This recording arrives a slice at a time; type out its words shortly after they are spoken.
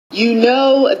You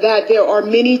know that there are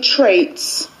many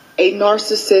traits a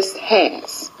narcissist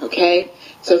has, okay?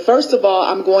 So first of all,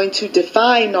 I'm going to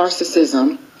define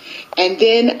narcissism, and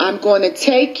then I'm going to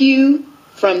take you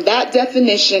from that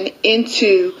definition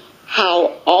into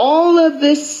how all of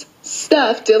this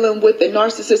stuff dealing with the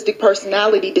narcissistic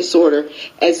personality disorder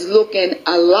is looking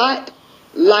a lot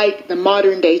like the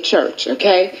modern day church,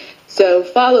 okay? So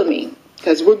follow me,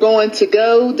 because we're going to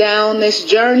go down this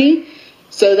journey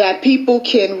so that people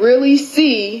can really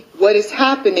see what is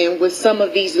happening with some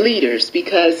of these leaders,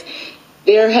 because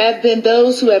there have been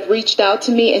those who have reached out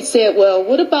to me and said, well,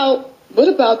 what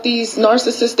about these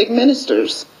narcissistic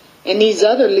ministers and these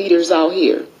other leaders out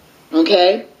here?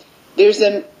 Okay, there's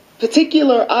a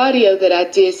particular audio that I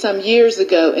did some years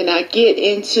ago, and I get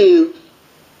into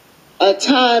a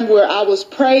time where I was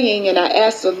praying and I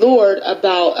asked the Lord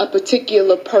about a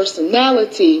particular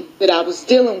personality that I was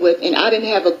dealing with, and I didn't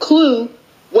have a clue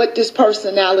what this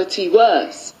personality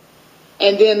was.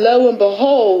 And then lo and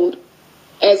behold,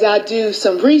 as I do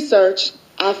some research,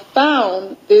 I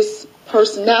found this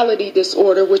personality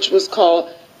disorder, which was called,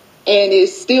 and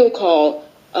is still called,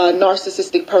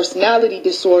 narcissistic personality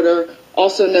disorder,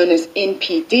 also known as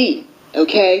NPD.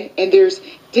 Okay, and there's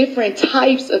different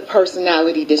types of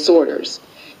personality disorders.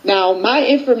 Now, my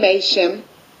information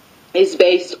is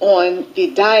based on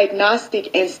the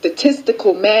Diagnostic and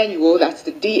Statistical Manual, that's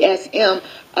the DSM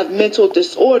of Mental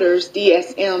Disorders,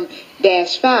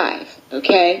 DSM-5,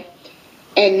 okay?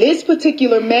 And this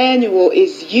particular manual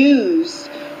is used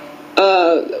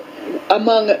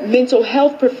among mental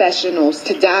health professionals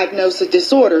to diagnose a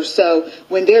disorder. So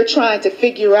when they're trying to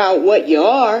figure out what you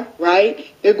are, right,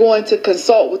 they're going to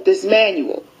consult with this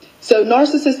manual. So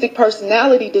narcissistic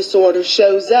personality disorder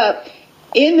shows up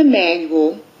in the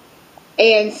manual,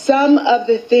 and some of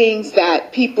the things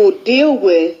that people deal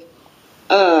with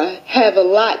have a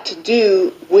lot to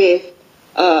do with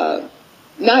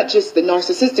not just the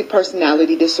narcissistic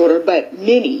personality disorder, but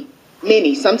many.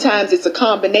 Sometimes it's a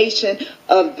combination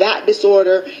of that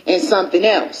disorder and something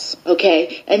else,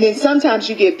 okay? And then sometimes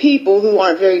you get people who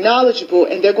aren't very knowledgeable,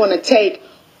 and they're going to take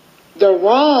the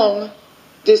wrong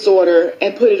disorder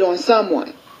and put it on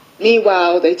someone.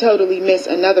 Meanwhile, they totally miss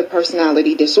another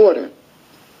personality disorder.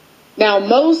 Now,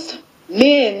 most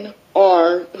men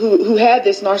who have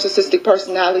this narcissistic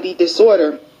personality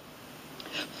disorder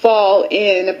fall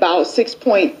in about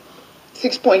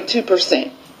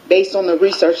 6.2%. based on the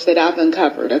research that I've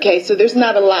uncovered. Okay, so there's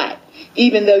not a lot.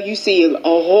 Even though you see a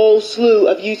whole slew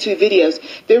of YouTube videos,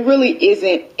 there really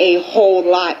isn't a whole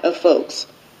lot of folks.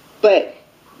 But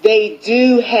they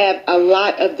do have a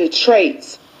lot of the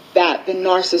traits that the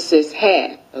narcissists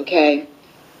have, okay?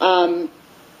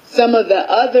 Some of the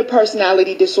other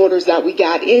personality disorders that we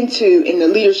got into in the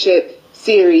leadership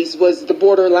series was the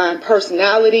borderline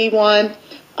personality one.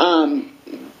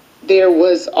 There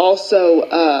was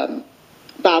also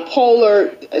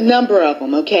bipolar, a number of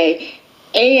them, okay?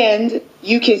 And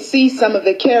you can see some of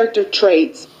the character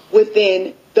traits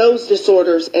within those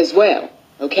disorders as well,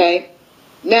 okay?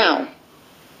 Now,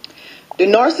 the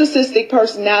narcissistic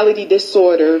personality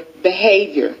disorder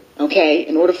behavior, okay,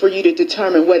 in order for you to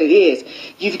determine what it is,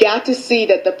 you've got to see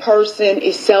that the person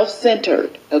is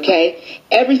self-centered, okay?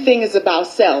 Everything is about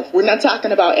self. We're not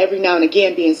talking about every now and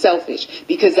again being selfish,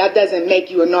 because that doesn't make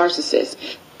you a narcissist.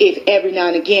 If every now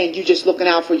and again you're just looking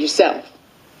out for yourself.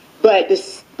 But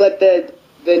the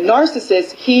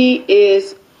narcissist, he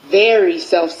is very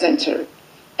self-centered.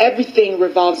 Everything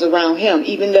revolves around him,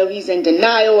 even though he's in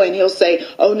denial and he'll say,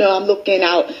 oh no, I'm looking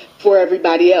out for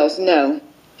everybody else. No,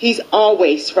 he's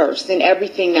always first in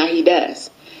everything that he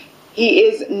does. He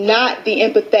is not the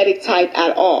empathetic type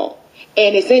at all.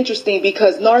 And it's interesting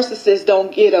because narcissists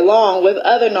don't get along with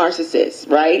other narcissists,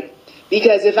 right?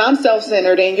 Because if I'm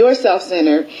self-centered and you're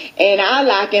self-centered and I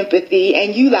lack empathy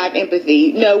and you lack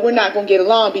empathy, no, we're not going to get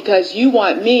along, because you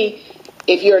want me,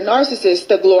 if you're a narcissist,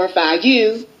 to glorify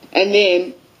you. And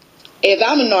then if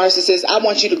I'm a narcissist, I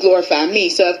want you to glorify me.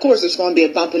 So, of course, there's going to be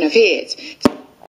a bumping of heads.